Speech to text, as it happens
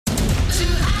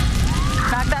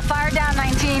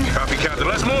Captain.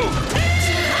 Let's move.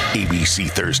 ABC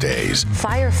Thursdays.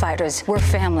 Firefighters, we're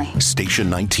family. Station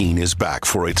 19 is back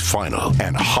for its final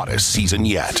and hottest season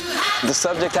yet. The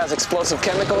subject has explosive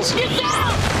chemicals. Get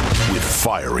down! With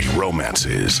fiery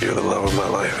romances. You're the love of my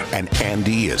life. And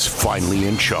Andy is finally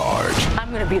in charge. I'm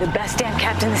going to be the best damn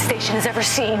captain the station has ever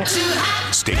seen.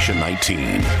 Station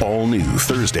 19. All new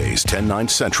Thursdays, 10/9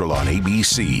 Central on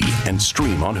ABC and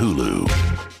stream on Hulu.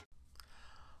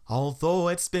 Although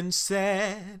it's been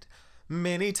said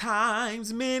many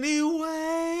times, many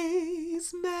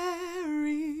ways,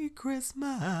 Merry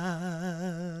Christmas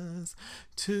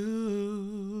to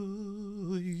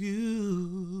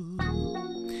you.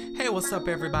 Hey, what's up,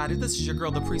 everybody? This is your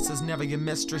girl, the priestess, never your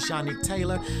mistress, Yannick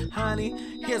Taylor.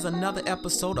 Honey, here's another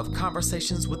episode of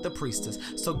Conversations with the Priestess.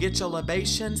 So get your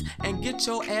libations and get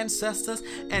your ancestors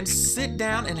and sit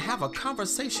down and have a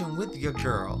conversation with your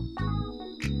girl.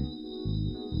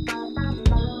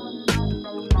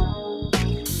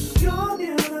 You're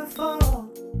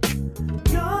beautiful.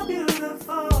 You're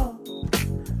beautiful.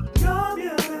 You're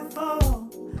beautiful.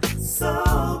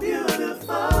 So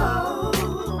beautiful.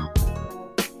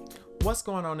 What's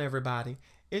going on, everybody?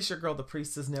 It's your girl, the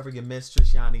priestess, never your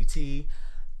mistress, Yanni T.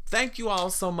 Thank you all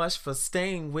so much for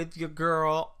staying with your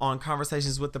girl on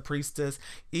Conversations with the Priestess,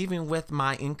 even with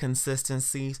my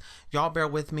inconsistencies. Y'all bear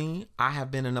with me. I have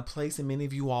been in a place, and many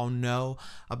of you all know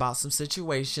about some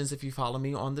situations. If you follow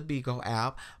me on the Bigo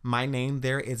app, my name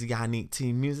there is Yannick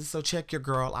T Music. So check your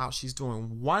girl out. She's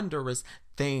doing wondrous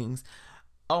things.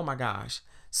 Oh my gosh.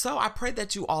 So I pray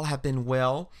that you all have been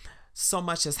well. So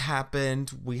much has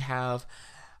happened. We have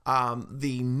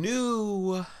the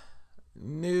new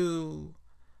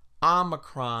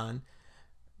Omicron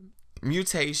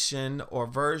mutation or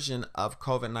version of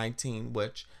COVID-19,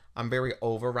 which I'm very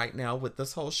over right now with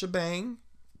this whole shebang.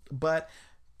 But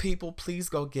people, please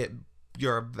go get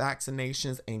your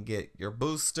vaccinations and get your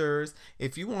boosters.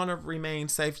 If you want to remain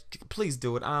safe, please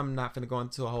do it. I'm not going to go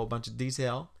into a whole bunch of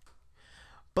detail,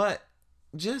 but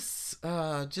just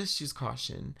use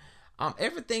caution.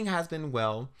 Everything has been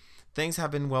well. Things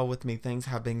have been well with me. Things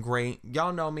have been great.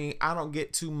 Y'all know me. I don't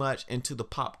get too much into the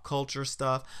pop culture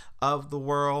stuff of the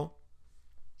world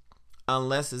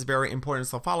unless it's very important.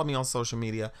 So follow me on social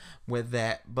media with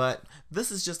that. But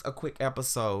this is just a quick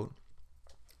episode.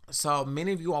 So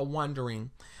many of you are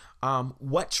wondering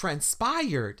what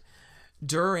transpired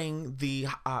during the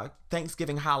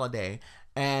Thanksgiving holiday.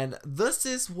 And this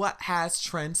is what has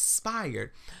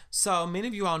transpired. So many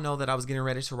of you all know that I was getting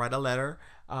ready to write a letter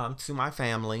to my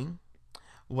family.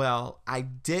 Well, I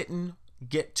didn't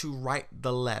get to write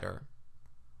the letter.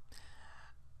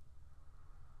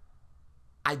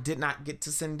 I did not get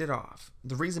to send it off.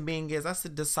 The reason being is I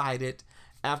decided,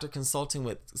 after consulting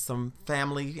with some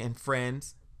family and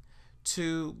friends,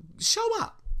 to show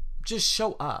up. Just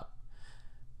show up.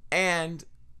 And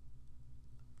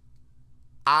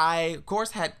I, of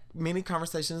course, had many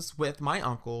conversations with my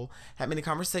uncle, had many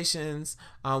conversations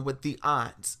with the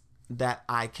aunts that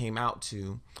I came out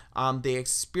to. The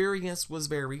experience was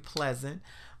very pleasant.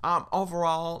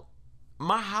 Overall,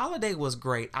 my holiday was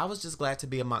great. I was just glad to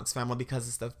be amongst family because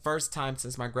it's the first time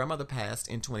since my grandmother passed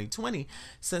in 2020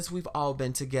 since we've all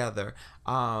been together.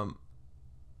 And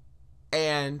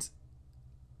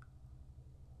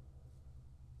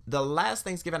the last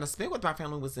Thanksgiving I spent with my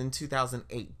family was in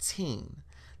 2018.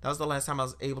 That was the last time I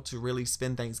was able to really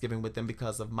spend Thanksgiving with them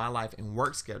because of my life and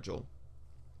work schedule.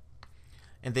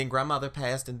 And then grandmother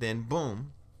passed, and then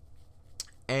boom.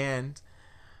 And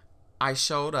I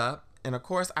showed up, and of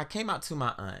course I came out to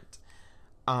my aunt.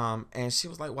 And she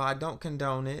was like, well, I don't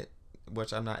condone it,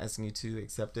 which I'm not asking you to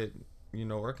accept it,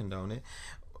 or condone it.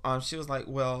 She was like,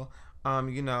 well, I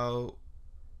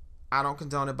don't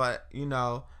condone it, but,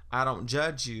 I don't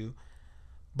judge you.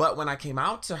 But when I came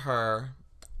out to her,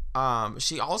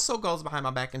 she also goes behind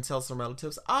my back and tells some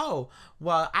relatives, oh,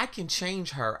 well, I can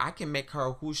change her. I can make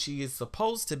her who she is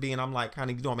supposed to be. And I'm like,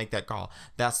 honey, you don't make that call.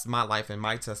 That's my life and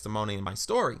my testimony and my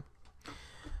story.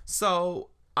 So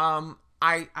I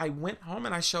went home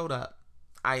and I showed up.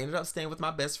 I ended up staying with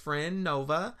my best friend,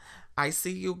 Nova. I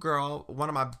see you, girl, one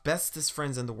of my bestest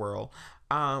friends in the world.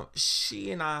 She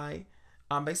and I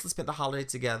basically spent the holiday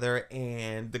together.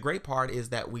 And the great part is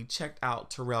that we checked out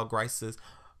Terrell Grice's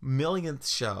millionth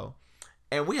show,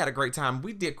 and we had a great time.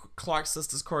 We did Clark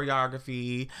Sisters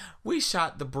choreography, we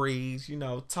shot the breeze,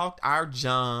 talked our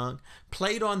junk,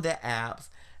 played on the apps,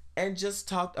 and just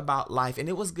talked about life. And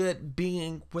it was good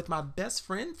being with my best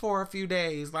friend for a few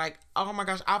days. Like, oh my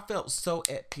gosh, I felt so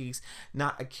at peace,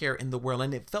 not a care in the world.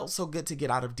 And it felt so good to get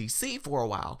out of DC for a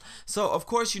while. So of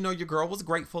course, your girl was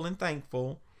grateful and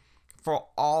thankful for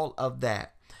all of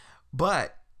that.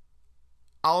 But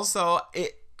Also,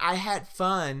 I had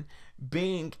fun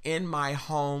being in my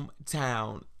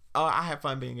hometown. I had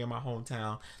fun being in my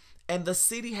hometown. And the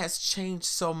city has changed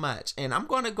so much. And I'm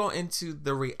going to go into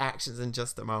the reactions in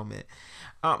just a moment.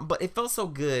 But it felt so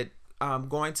good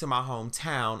going to my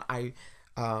hometown. I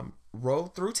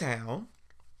rode through town.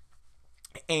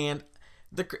 And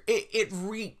it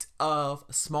reeked of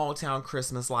small town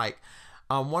Christmas, like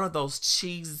one of those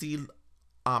cheesy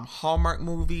Hallmark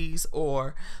movies,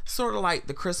 or sort of like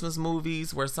the Christmas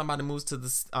movies where somebody moves to the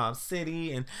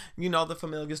city, and you know the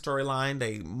familiar storyline.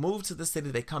 They move to the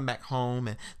city, they come back home,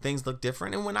 and things look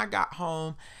different. And when I got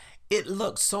home, it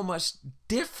looked so much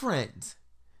different,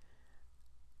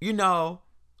 you know,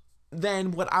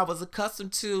 than what I was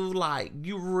accustomed to. Like,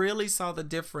 you really saw the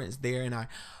difference there. And I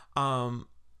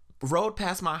rode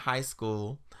past my high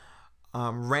school,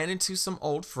 ran into some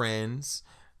old friends,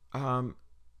 ran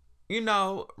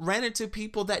into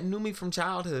people that knew me from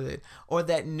childhood, or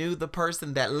that knew the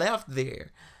person that left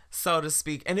there, so to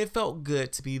speak. And it felt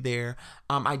good to be there.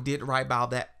 I did ride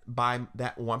by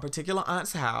that one particular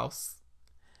aunt's house,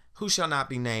 who shall not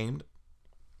be named,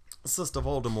 Sister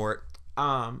Voldemort.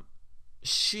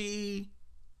 She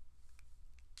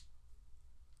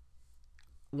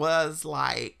was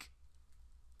like,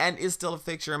 and is still a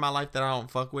fixture in my life that I don't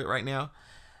fuck with right now.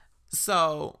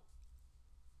 So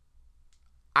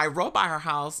I rode by her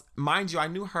house. Mind you, I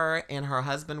knew her and her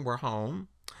husband were home.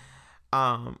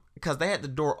 Because they had the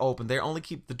door open. They only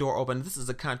keep the door open. This is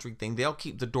a country thing. They'll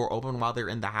keep the door open while they're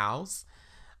in the house.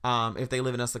 If they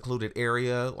live in a secluded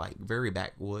area, like very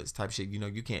backwoods type shit,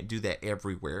 you can't do that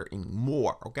everywhere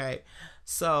anymore. Okay.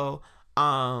 So,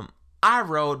 I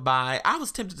rode by. I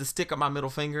was tempted to stick up my middle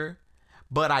finger,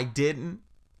 but I didn't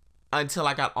until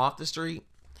I got off the street.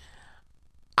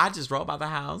 I just rode by the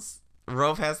house,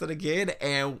 rode past it again,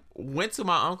 and went to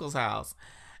my uncle's house.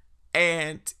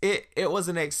 And it was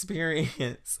an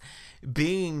experience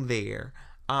being there.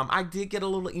 I did get a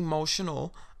little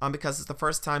emotional because it's the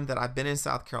first time that I've been in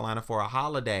South Carolina for a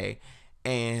holiday,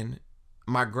 and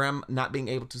not being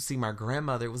able to see my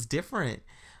grandmother was different.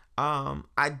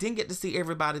 I didn't get to see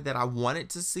everybody that I wanted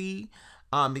to see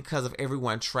because of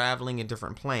everyone traveling and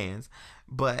different plans,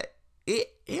 but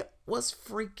it was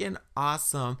freaking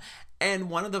awesome. And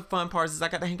one of the fun parts is I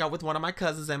got to hang out with one of my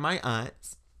cousins and my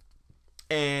aunts,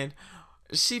 and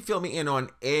she filled me in on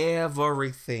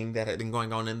everything that had been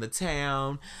going on in the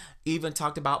town. Even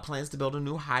talked about plans to build a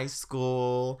new high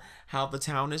school, how the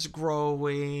town is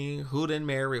growing, who done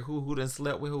married who done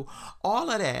slept with who, all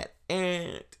of that.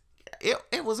 And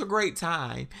it was a great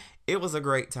time. It was a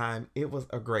great time.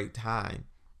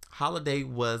 Holiday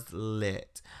was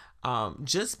lit.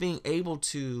 Just being able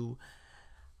to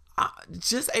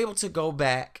go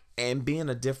back and be in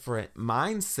a different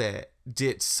mindset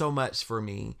did so much for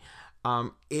me.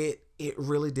 It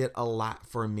really did a lot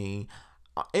for me.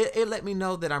 It let me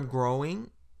know that I'm growing,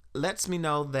 lets me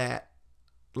know that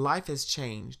life has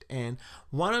changed. And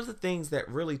one of the things that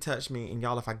really touched me, and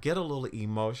y'all, if I get a little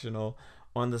emotional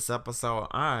on this episode,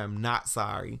 I am not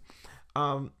sorry.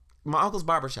 My uncle's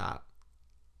barbershop.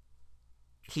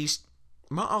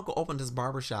 My uncle opened his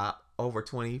barbershop over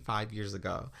 25 years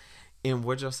ago in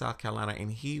Woodruff, South Carolina,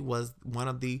 and he was one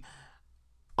of the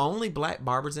only black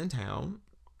barbers in town,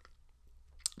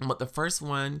 but the first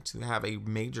one to have a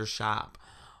major shop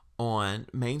on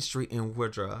Main Street in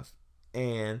Woodruff.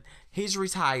 And he's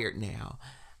retired now.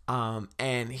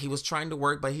 And he was trying to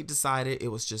work, but he decided it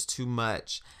was just too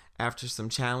much after some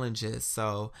challenges.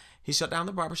 So he shut down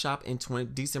the barbershop in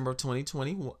December of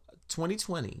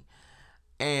 2020.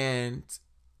 And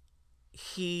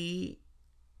he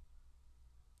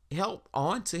held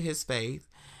on to his faith,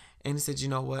 and he said, you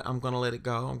know what, I'm going to let it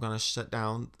go. I'm going to shut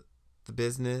down the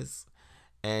business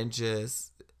and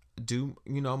just do,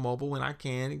 mobile when I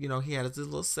can. He had his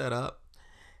little setup,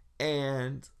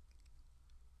 and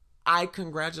I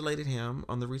congratulated him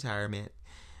on the retirement.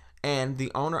 And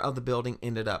the owner of the building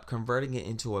ended up converting it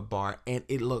into a bar, and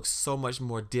it looks so much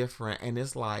more different. And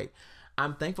it's like,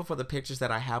 I'm thankful for the pictures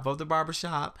that I have of the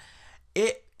barbershop.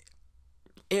 It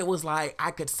was like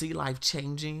I could see life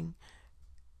changing.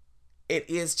 It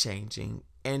is changing.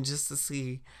 And just to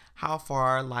see how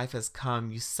far life has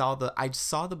come, I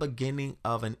saw the beginning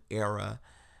of an era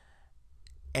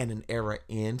and an era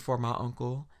end for my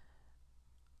uncle.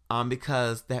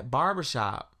 Because that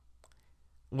barbershop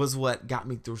was what got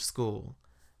me through school.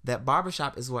 That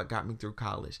barbershop is what got me through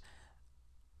college.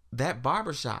 That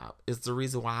barbershop is the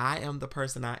reason why I am the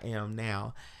person I am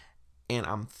now. And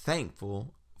I'm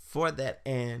thankful for that.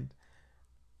 And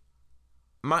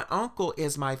my uncle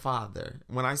is my father.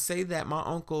 When I say that, my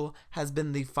uncle has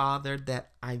been the father that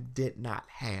I did not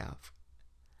have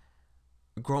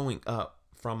growing up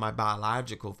from my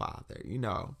biological father,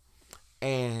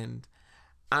 and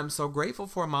I'm so grateful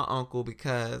for my uncle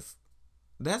because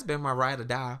that's been my ride or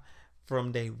die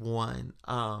from day one.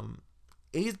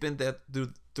 He's been there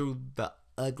through the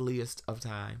ugliest of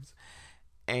times,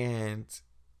 and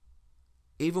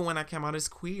even when I came out as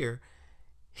queer,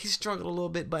 he struggled a little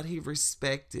bit, but he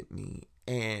respected me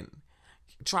and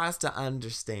tries to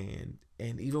understand.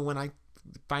 And even when I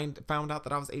found out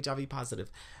that I was HIV positive,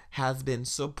 has been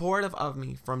supportive of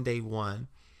me from day one.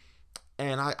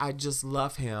 And I just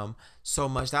love him so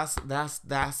much. That's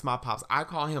my pops. I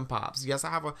call him pops. Yes,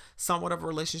 I have a somewhat of a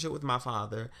relationship with my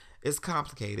father. It's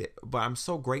complicated, but I'm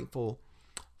so grateful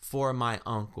for my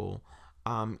uncle.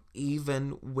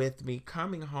 Even with me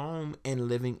coming home and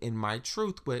living in my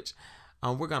truth, which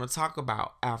we're going to talk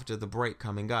about after the break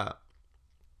coming up.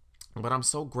 But I'm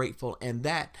so grateful, and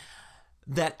that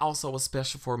also was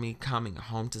special for me coming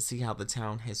home to see how the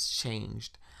town has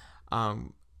changed.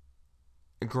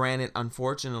 Granted,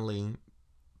 unfortunately,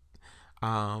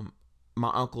 one of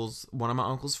my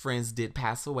uncle's friends did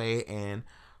pass away, and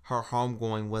her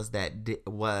homegoing was the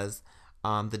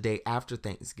day after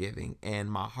Thanksgiving,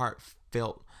 and my heart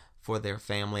felt for their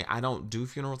family. I don't do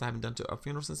funerals. I haven't done a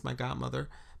funeral since my grandmother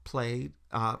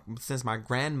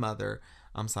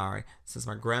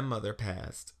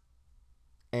passed,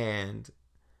 and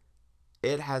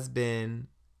it has been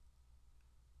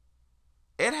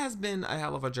a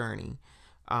hell of a journey.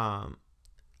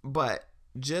 But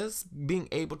just being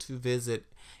able to visit,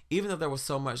 even though there was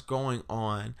so much going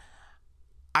on,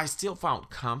 I still found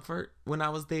comfort when I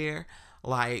was there.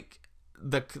 Like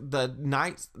the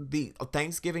nights, the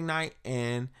Thanksgiving night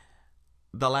and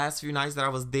the last few nights that I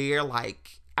was there,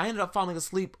 like I ended up falling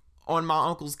asleep on my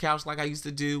uncle's couch like I used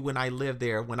to do when I lived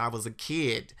there when I was a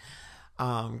kid,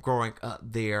 growing up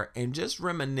there, and just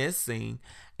reminiscing.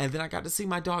 And then I got to see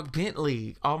my dog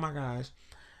Bentley. Oh my gosh.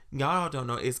 Y'all don't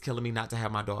know, it's killing me not to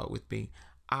have my dog with me.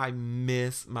 I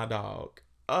miss my dog.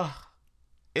 Ugh.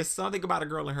 It's something about a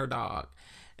girl and her dog.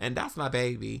 And that's my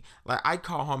baby. Like, I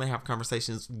call home and have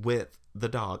conversations with the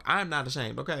dog. I'm not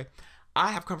ashamed, okay?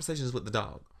 I have conversations with the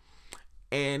dog.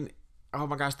 And, oh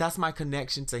my gosh, that's my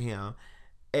connection to him.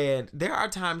 And there are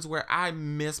times where I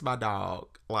miss my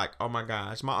dog. Like, oh my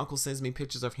gosh, my uncle sends me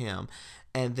pictures of him.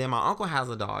 And then my uncle has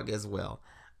a dog as well.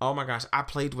 Oh my gosh, I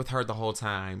played with her the whole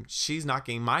time. She's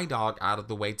knocking my dog out of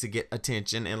the way to get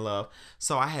attention and love.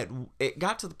 So it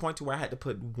got to the point to where I had to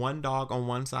put one dog on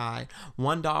one side,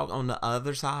 one dog on the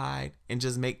other side, and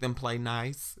just make them play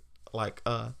nice. But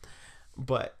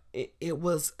it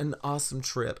was an awesome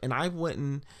trip, and I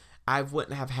wouldn't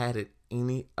have had it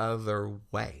any other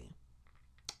way.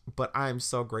 But I'm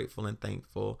so grateful and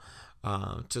thankful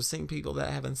to seeing people that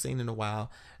I haven't seen in a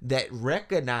while that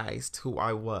recognized who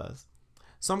I was.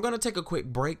 So I'm going to take a quick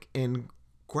break and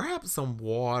grab some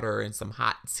water and some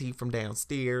hot tea from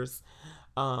downstairs.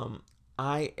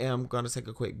 I am going to take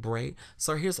a quick break.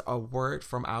 So here's a word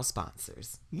from our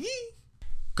sponsors. Yee!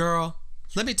 Girl,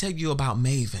 let me tell you about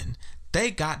Maven. They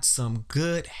got some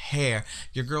good hair.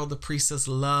 Your girl, the priestess,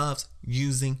 loves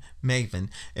using Maven.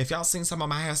 If y'all seen some of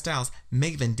my hairstyles,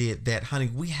 Maven did that, honey.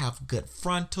 We have good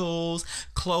frontals,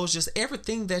 closures,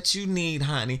 everything that you need,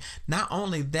 honey. Not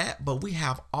only that, but we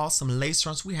have awesome lace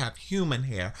fronts. We have human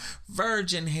hair,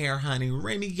 virgin hair, honey,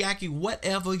 Remy Yaki,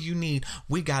 whatever you need,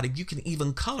 we got it. You can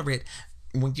even color it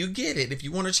when you get it. If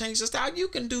you want to change the style, you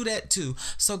can do that too.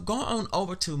 So go on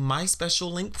over to my special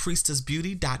link,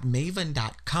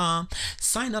 priestessbeauty.maven.com.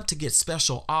 Sign up to get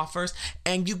special offers,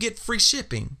 and you get free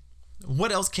shipping.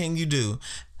 What else can you do?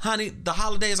 Honey, the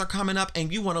holidays are coming up,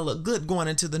 and you want to look good going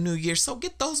into the new year. So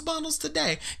get those bundles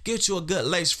today. Get you a good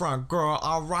lace front, girl.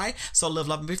 All right. So live,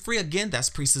 love, and be free. Again, that's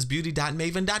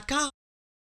priestessbeauty.maven.com.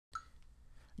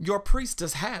 Your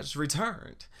priestess has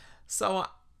returned. So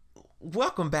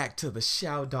welcome back to the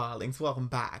show, darlings. Welcome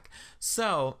back.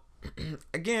 So,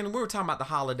 again, we were talking about the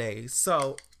holidays.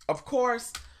 So, of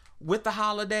course, with the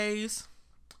holidays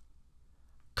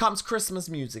comes Christmas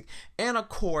music. And, of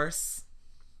course,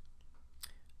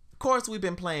 we've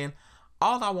been playing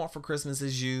All I Want for Christmas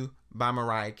Is You by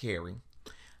Mariah Carey.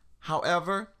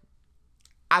 However,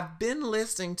 I've been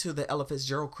listening to the Ella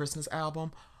Fitzgerald Christmas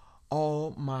album.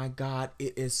 Oh, my God.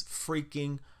 It is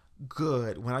freaking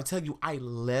good. When I tell you I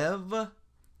live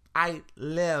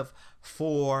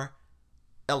for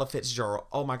Ella Fitzgerald.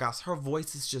 Oh my gosh, her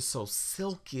voice is just so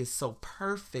silky, it's so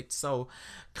perfect, so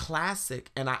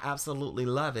classic, and I absolutely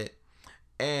love it.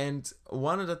 And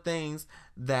one of the things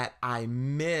that I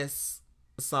miss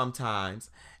sometimes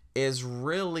is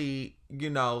really,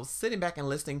 sitting back and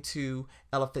listening to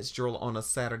Ella Fitzgerald on a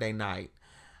Saturday night.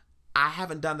 I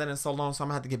haven't done that in so long, so I'm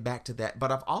gonna have to get back to that.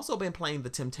 But I've also been playing the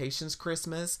Temptations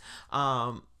Christmas,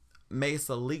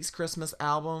 Mesa Leaks Christmas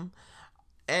album.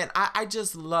 And I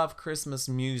just love Christmas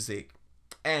music.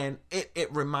 And it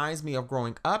reminds me of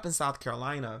growing up in South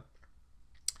Carolina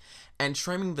and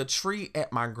trimming the tree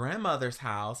at my grandmother's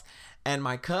house, and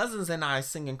my cousins and I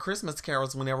singing Christmas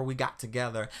carols whenever we got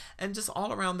together, and just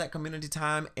all around that community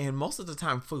time, and most of the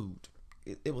time food.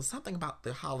 It was something about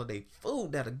the holiday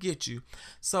food that'll get you.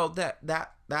 So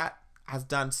that has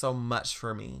done so much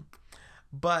for me.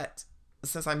 But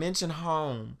since I mentioned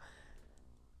home,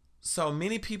 so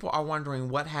many people are wondering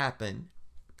what happened.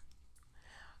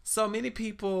 So many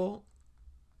people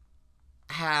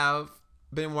have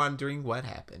been wondering what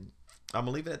happened. I'm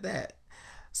gonna leave it at that.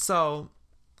 So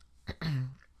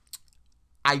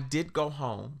I did go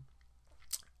home.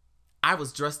 I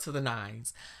was dressed to the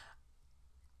nines.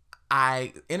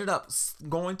 I ended up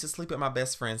going to sleep at my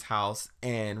best friend's house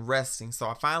and resting. So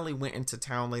I finally went into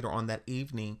town later on that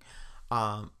evening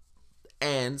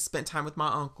and spent time with my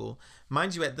uncle.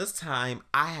 Mind you, at this time,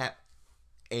 I had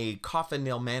a coffin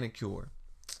nail manicure.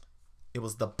 It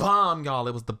was the bomb, y'all.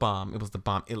 It was the bomb. It was the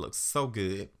bomb. It looked so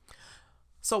good.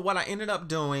 So what I ended up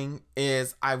doing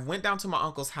is I went down to my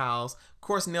uncle's house. Of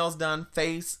course, nails done,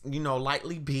 face,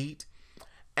 lightly beat.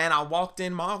 And I walked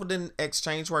in. My uncle didn't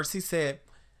exchange words. He said,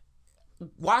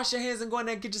 wash your hands and go in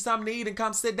there and get you something to eat and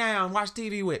come sit down. Watch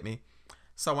TV with me.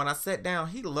 So when I sat down,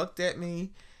 he looked at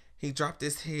me. He dropped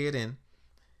his head and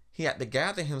he had to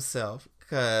gather himself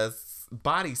because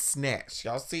body snatched.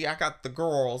 Y'all see, I got the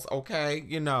girls, okay?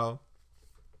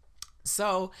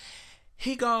 So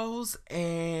he goes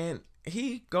into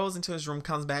his room,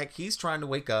 comes back. He's trying to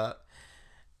wake up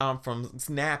from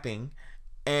napping.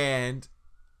 And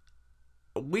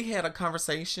we had a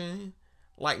conversation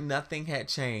like nothing had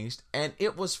changed. And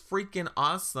it was freaking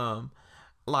awesome.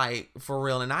 Like, for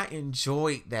real. And I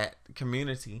enjoyed that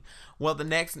community. Well, the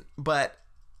next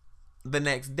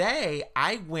day,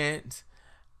 I went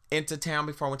into town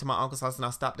before I went to my uncle's house, and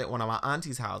I stopped at one of my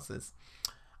auntie's houses.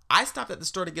 I stopped at the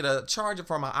store to get a charger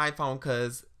for my iPhone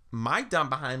because my dumb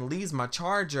behind leaves my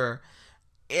charger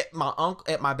at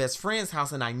my best friend's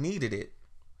house, and I needed it.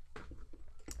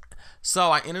 So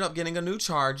I ended up getting a new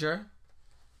charger.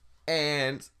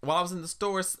 And while I was in the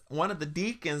store, one of the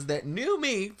deacons that knew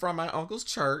me from my uncle's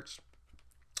church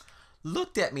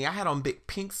looked at me. I had on big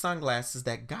pink sunglasses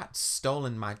that got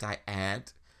stolen, might I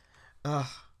add.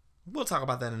 We'll talk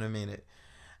about that in a minute.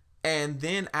 And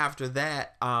then after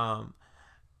that,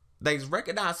 they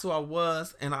recognized who I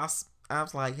was, and I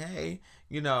was like, hey,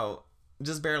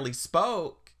 just barely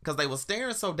spoke because they were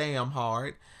staring so damn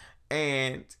hard.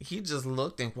 And he just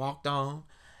looked and walked on.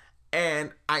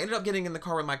 And I ended up getting in the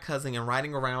car with my cousin and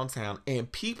riding around town. And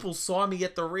people saw me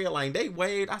at the rail line. They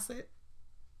waved. I said.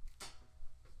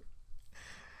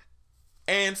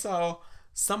 And so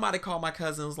somebody called my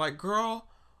cousin and was like, girl,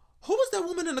 who was that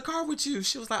woman in the car with you?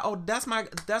 She was like, oh, that's my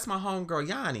homegirl,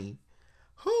 Yanni.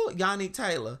 Who? Yanni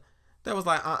Taylor. That was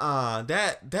like,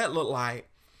 that looked like.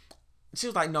 She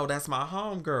was like, no, that's my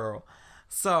homegirl.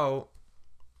 So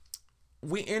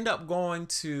we end up going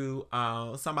to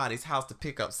somebody's house to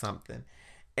pick up something.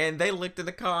 And they looked in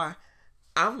the car.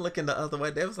 I'm looking the other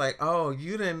way. They was like, oh,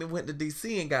 you done went to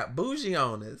D.C. and got bougie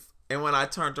on us. And when I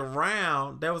turned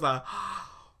around, they was like,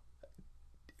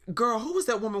 girl, who was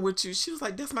that woman with you? She was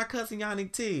like, that's my cousin Yanni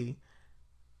T.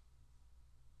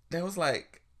 They was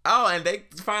like, oh, and they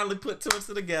finally put two and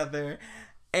two together.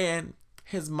 And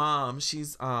his mom,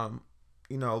 she's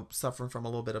suffering from a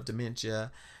little bit of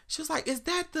dementia. She was like, is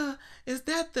that the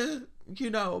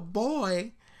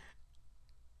boy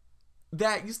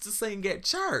that used to sing at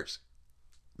church?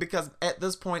 Because at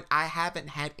this point, I haven't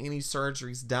had any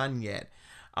surgeries done yet,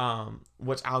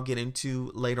 which I'll get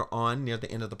into later on near the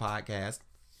end of the podcast.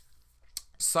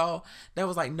 So they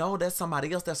was like, no, that's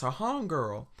somebody else. That's her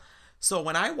homegirl. So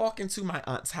when I walk into my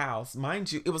aunt's house,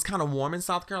 mind you, it was kind of warm in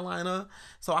South Carolina.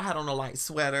 So I had on a light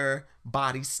sweater,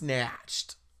 body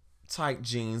snatched, tight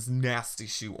jeans, nasty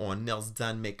shoe on, nails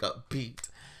done, makeup beat.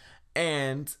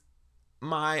 And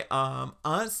my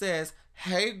aunt says,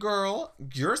 hey girl,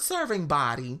 you're serving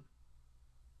body.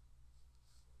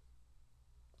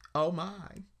 Oh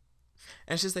my.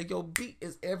 And she said, yo, beat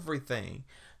is everything.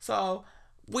 So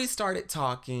we started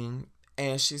talking,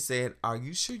 and she said, are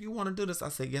you sure you want to do this? I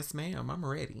said, yes, ma'am, I'm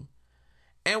ready.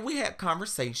 And we had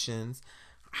conversations.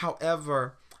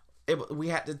 However,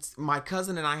 my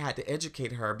cousin and I had to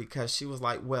educate her because she was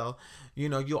like, well,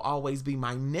 you'll always be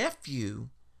my nephew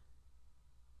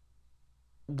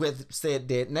with said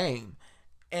dead name.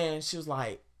 And she was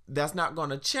like, that's not going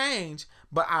to change,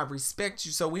 but I respect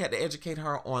you. So we had to educate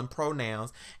her on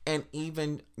pronouns. And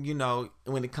even, you know,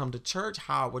 when it come to church,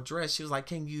 how I would dress, she was like,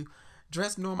 can you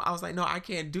dress normal? I was like, no, I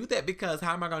can't do that, because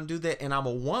how am I going to do that? And I'm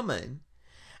a woman.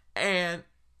 And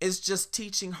it's just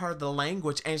teaching her the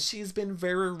language, and she's been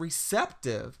very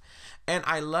receptive, and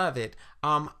I love it.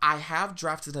 I have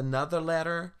drafted another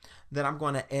letter that I'm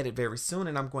going to edit very soon,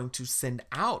 and I'm going to send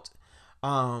out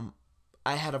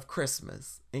ahead of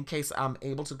Christmas, in case I'm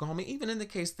able to go home, and even in the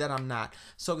case that I'm not,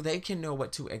 so they can know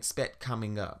what to expect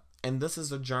coming up. And this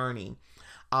is a journey.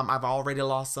 I've already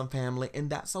lost some family,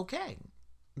 and that's okay.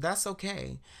 That's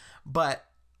okay. But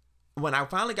when I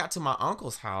finally got to my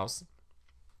uncle's house,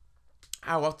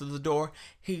 I walked through the door.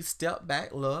 He stepped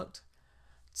back, looked,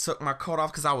 took my coat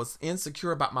off because I was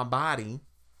insecure about my body,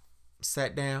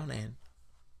 sat down, and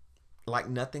like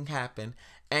nothing happened.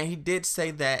 And he did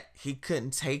say that he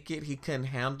couldn't take it. He couldn't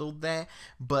handle that,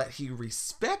 but he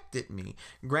respected me.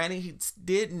 Granted, he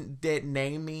didn't dead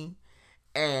name me.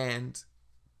 And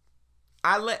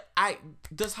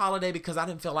this holiday, because I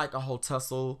didn't feel like a whole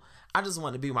tussle, I just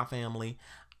wanted to be with my family.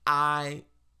 I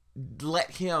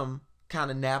let him kind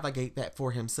of navigate that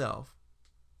for himself.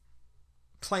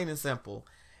 Plain and simple.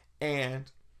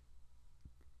 And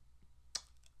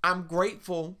I'm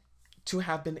grateful to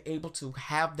have been able to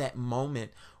have that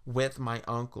moment with my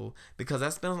uncle, because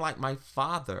that's been like my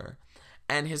father.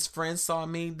 And his friends saw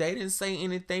me. They didn't say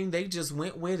anything. They just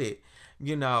went with it,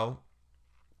 you know.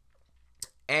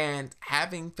 And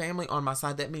having family on my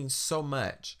side, that means so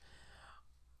much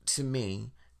to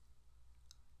me.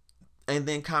 And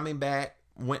then coming back,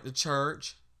 went to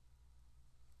church.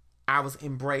 I was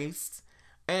embraced.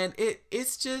 And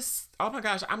it's just, oh my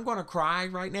gosh, I'm going to cry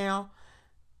right now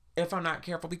if I'm not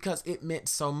careful, because it meant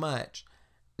so much.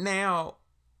 Now,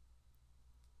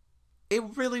 it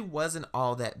really wasn't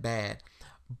all that bad.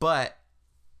 But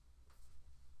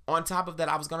on top of that,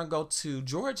 I was going to go to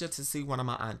Georgia to see one of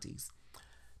my aunties.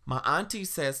 My auntie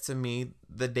says to me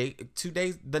the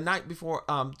night before,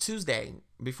 Tuesday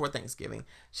before Thanksgiving,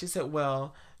 she said,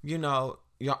 well, you know,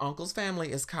 your uncle's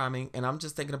family is coming, and I'm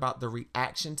just thinking about the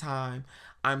reaction time.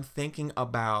 I'm thinking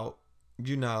about,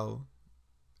 you know,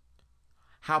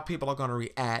 how people are going to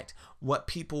react, what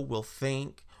people will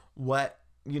think, what,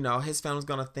 you know, his family's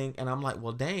going to think. And I'm like,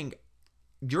 well, dang,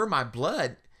 you're my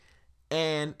blood.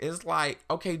 And it's like,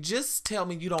 okay, just tell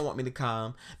me you don't want me to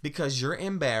come because you're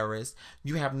embarrassed.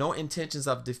 You have no intentions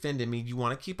of defending me. You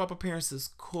want to keep up appearances.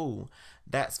 Cool.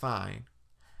 That's fine.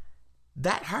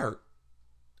 That hurt.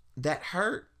 That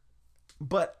hurt.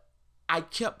 But I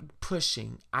kept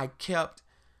pushing. I kept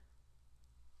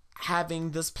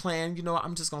having this plan. You know,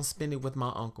 I'm just going to spend it with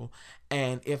my uncle.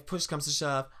 And if push comes to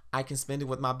shove, I can spend it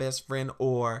with my best friend,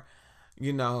 or,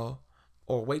 you know,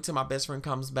 or wait till my best friend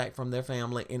comes back from their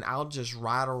family, and I'll just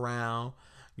ride around.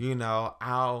 You know,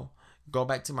 I'll go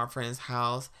back to my friend's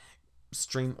house,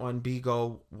 stream on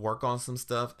Bigo, work on some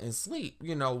stuff, and sleep,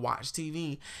 you know, watch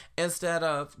TV. Instead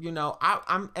of, you know,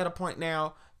 I'm at a point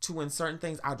now to, when certain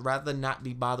things, I'd rather not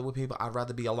be bothered with people. I'd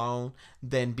rather be alone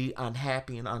than be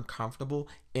unhappy and uncomfortable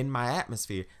in my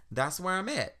atmosphere. That's where I'm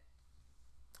at.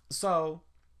 So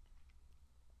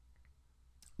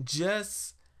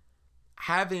just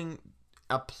having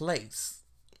a place,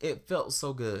 it felt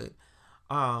so good.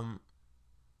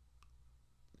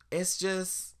 It's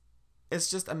just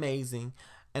amazing.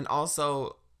 And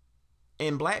also,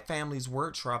 in Black families,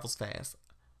 word travels fast.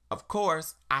 Of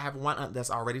course, I have one aunt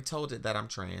that's already told it that I'm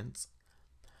trans.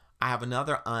 I have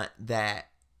another aunt that,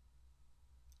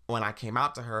 when I came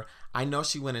out to her, I know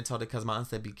she went and told it because my aunt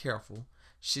said, be careful.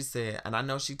 She said, and I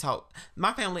know she told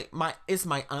my family, it's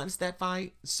my aunts that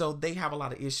fight, so they have a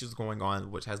lot of issues going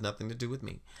on, which has nothing to do with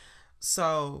me.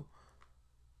 So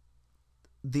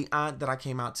the aunt that I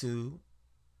came out to,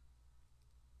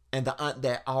 and the aunt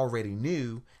that already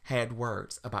knew, had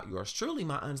words about yours truly.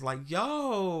 My aunt's like,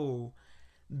 yo,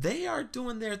 they are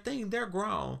doing their thing. They're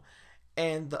grown.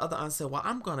 And the other aunt said, well,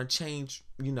 I'm going to change,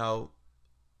 you know,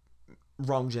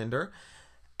 wrong gender.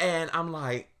 And I'm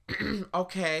like,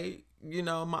 okay. You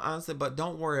know, my aunt said, but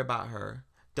don't worry about her.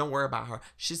 Don't worry about her.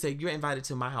 She said, you're invited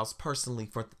to my house personally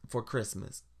for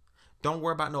Christmas. Don't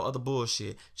worry about no other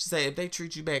bullshit. She said, if they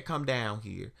treat you bad, come down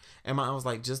here. And my aunt was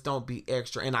like, just don't be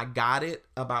extra. And I got it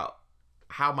about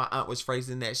how my aunt was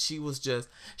phrasing that.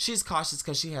 She's cautious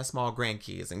because she has small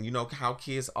grandkids, and you know how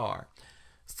kids are.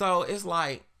 So it's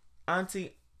like,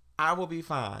 auntie, I will be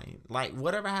fine. Like,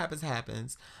 whatever happens,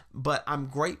 happens. But I'm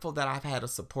grateful that I've had a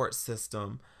support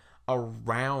system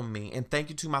around me. And thank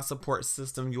you to my support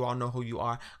system. You all know who you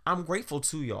are. I'm grateful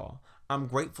to y'all. I'm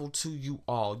grateful to you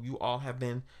all. You all have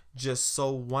been just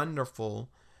so wonderful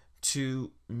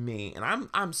to me. And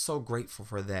I'm so grateful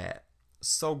for that.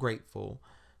 So grateful.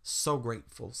 So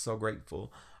grateful. So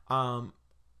grateful.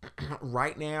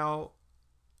 Right now,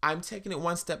 I'm taking it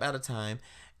one step at a time.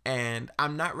 And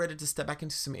I'm not ready to step back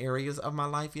into some areas of my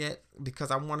life yet, because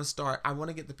I want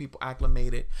to get the people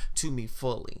acclimated to me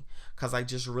fully, because I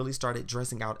just really started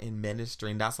dressing out in ministry,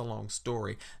 and that's a long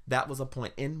story. That was a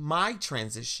point in my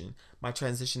transition. My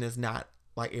transition is not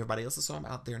like everybody else's, so I'm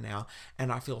out there now,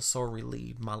 and I feel so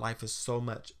relieved. My life is so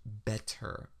much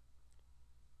better.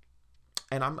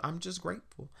 And I'm just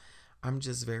grateful. I'm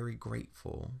just very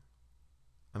grateful.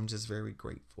 I'm just very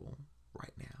grateful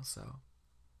right now, so...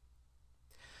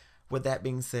 With that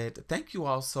being said, thank you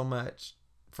all so much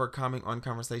for coming on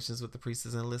Conversations with the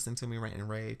Priestess and listening to me rant and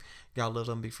rave. Y'all live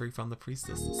and be free from the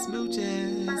priestess.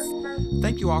 Smooches.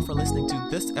 Thank you all for listening to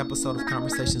this episode of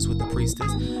Conversations with the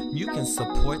Priestess. You can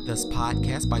support this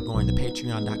podcast by going to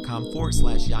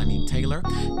patreon.com/Yanni Taylor.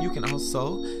 You can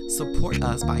also support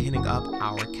us by hitting up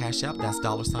our Cash App, that's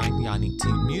 $Yanni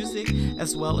T Music,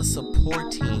 as well as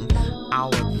supporting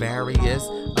our various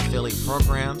affiliate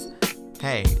programs.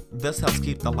 Hey, this helps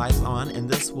keep the lights on, and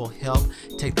this will help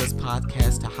take this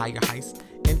podcast to higher heights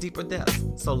and deeper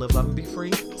depths. So live, love, and be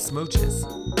free. Smooches.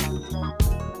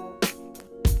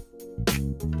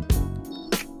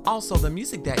 Also, the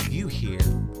music that you hear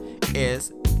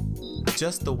is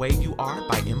Just the Way You Are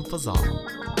by M.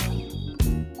 Fazal.